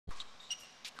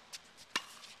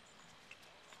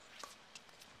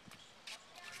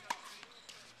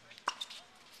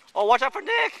Oh, watch out for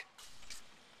Nick!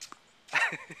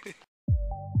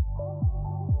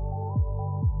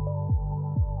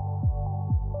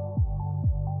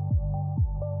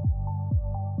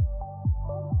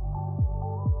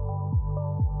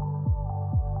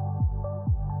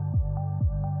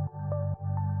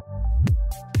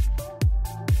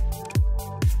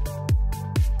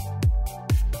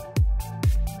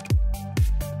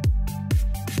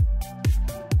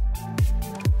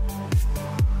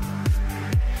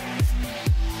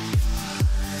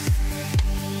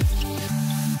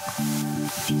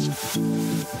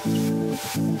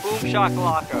 Boom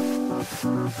shakalaka.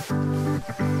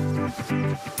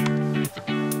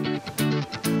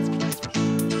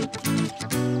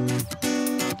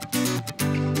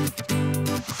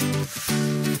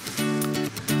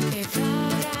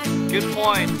 Good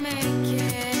point.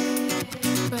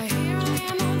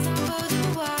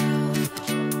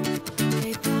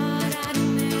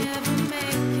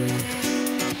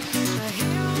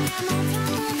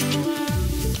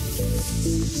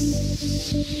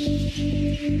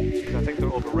 I think they're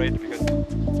overrated because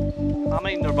how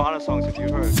many Nirvana songs have you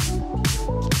heard?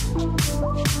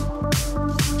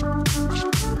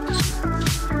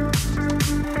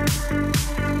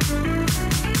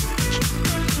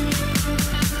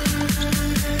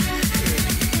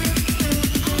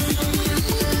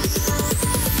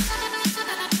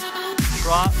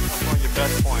 Trot is one of your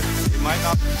best points. You might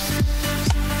not.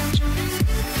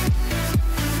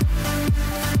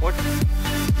 What?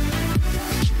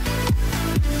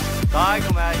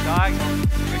 Diagonal, Maddie, diagonal.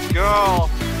 Good girl.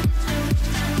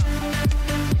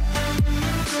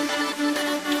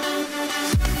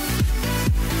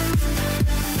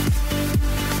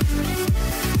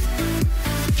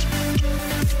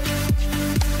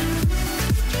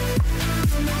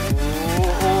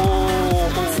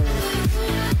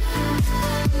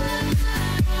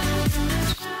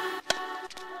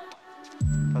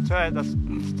 That's right, that's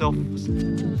still, as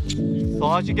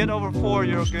long as you get over 4,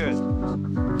 you're good.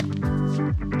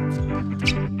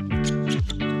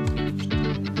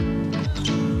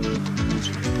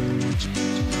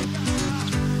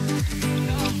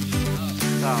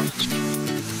 Down.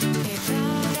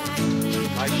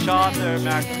 Nice shot there,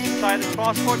 Magnum. Inside the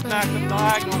cross court, Magnum,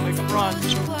 diagonal, make him run.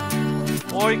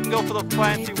 Or you can go for the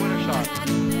planty winner shot.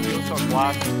 You'll start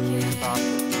blasting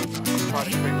faster. Try to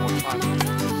create more time.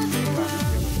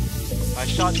 Nice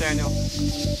shot, Daniel.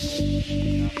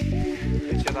 See,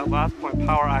 that last point,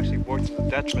 power actually worked to the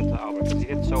detriment to Albert because he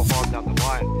hit so hard down the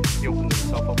line, he opened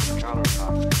himself up for counter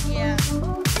attack. Yeah.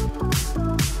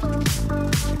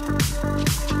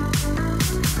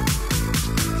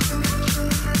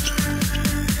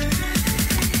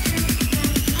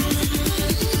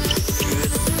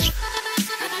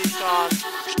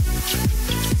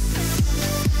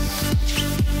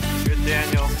 Good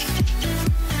Daniel.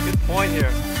 Good point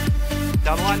here.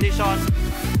 Down the line, Nishan.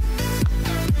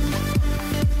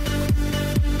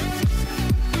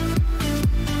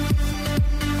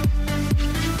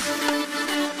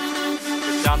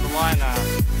 Just down the line now.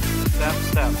 Step,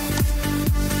 step.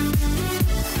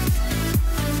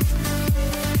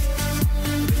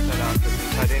 Just set out this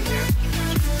inside in here.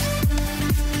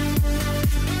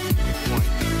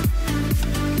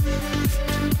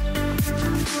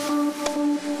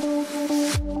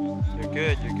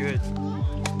 Good, you're good.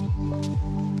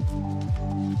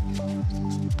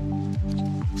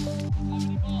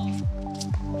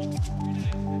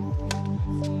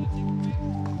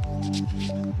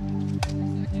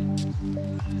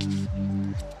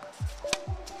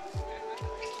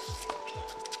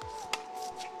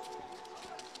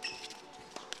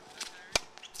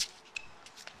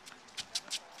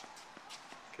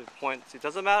 Good point. It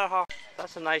doesn't matter how.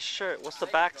 That's a nice shirt. What's the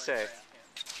back say?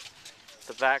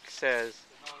 The back says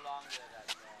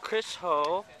Chris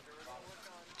Ho,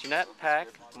 Jeanette Peck,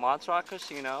 Montserrat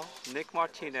Casino, Nick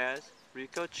Martinez,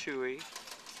 Rico Chewy,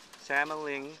 Sam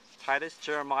Ling, Titus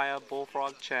Jeremiah,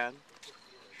 Bullfrog Chen,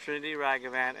 Trinity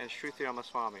Raghavan, and Shruti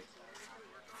Ramaswamy.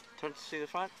 Turn to see the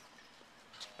front.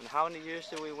 And how many years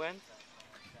did we win?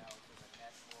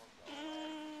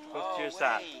 What year's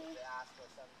that?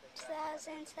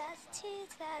 2000, 2002,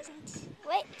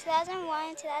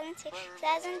 2001, 2002,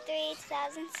 2003,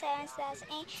 2007,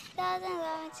 2008,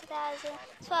 2011,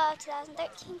 2012,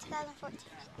 2013, 2014.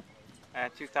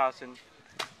 And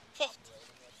 2015.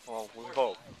 Well, we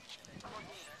hope.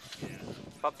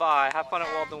 Bye-bye. Have fun at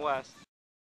Walden West.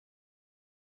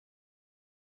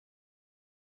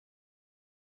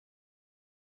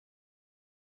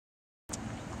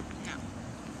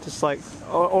 Just like,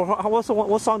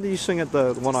 what song did you sing at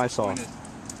the one I saw?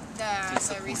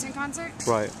 The recent concert?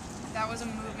 Right. That was a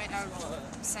movement of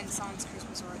Saint-Saëns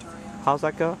Christmas Oratorio. How's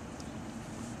that go?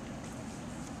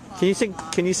 Can you sing?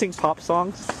 Can you sing pop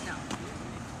songs? No.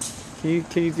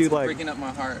 Can you do like? Breaking Up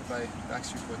My Heart by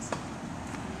Backstreet Boys.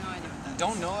 No idea what that is.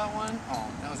 Don't know that one? Oh,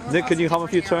 that was a Nick, can you hum a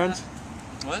few Different era.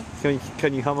 turns? What?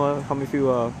 Can you hum a few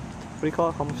what do you call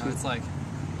it? Hum a No, few. it's like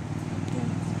boom,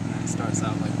 and then it starts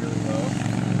out like really low.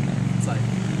 It's like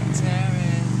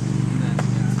tearing, and then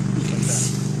yeah, like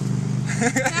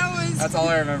that. That was That's all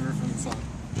I remember from the song.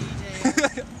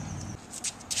 DJ.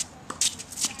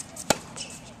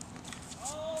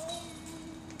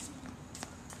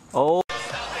 Oh.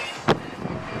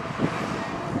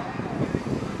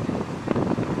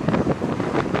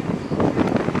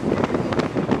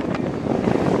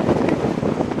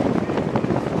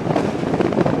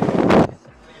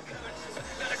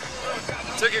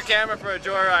 Took your camera for a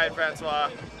joyride, Francois.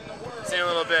 See you in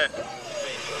a little bit.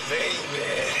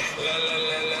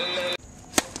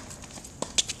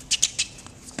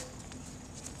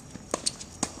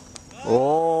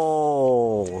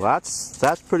 Oh,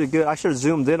 that's pretty good. I should have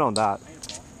zoomed in on that.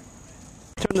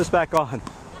 Turn this back on.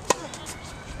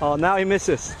 Oh, now he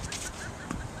misses.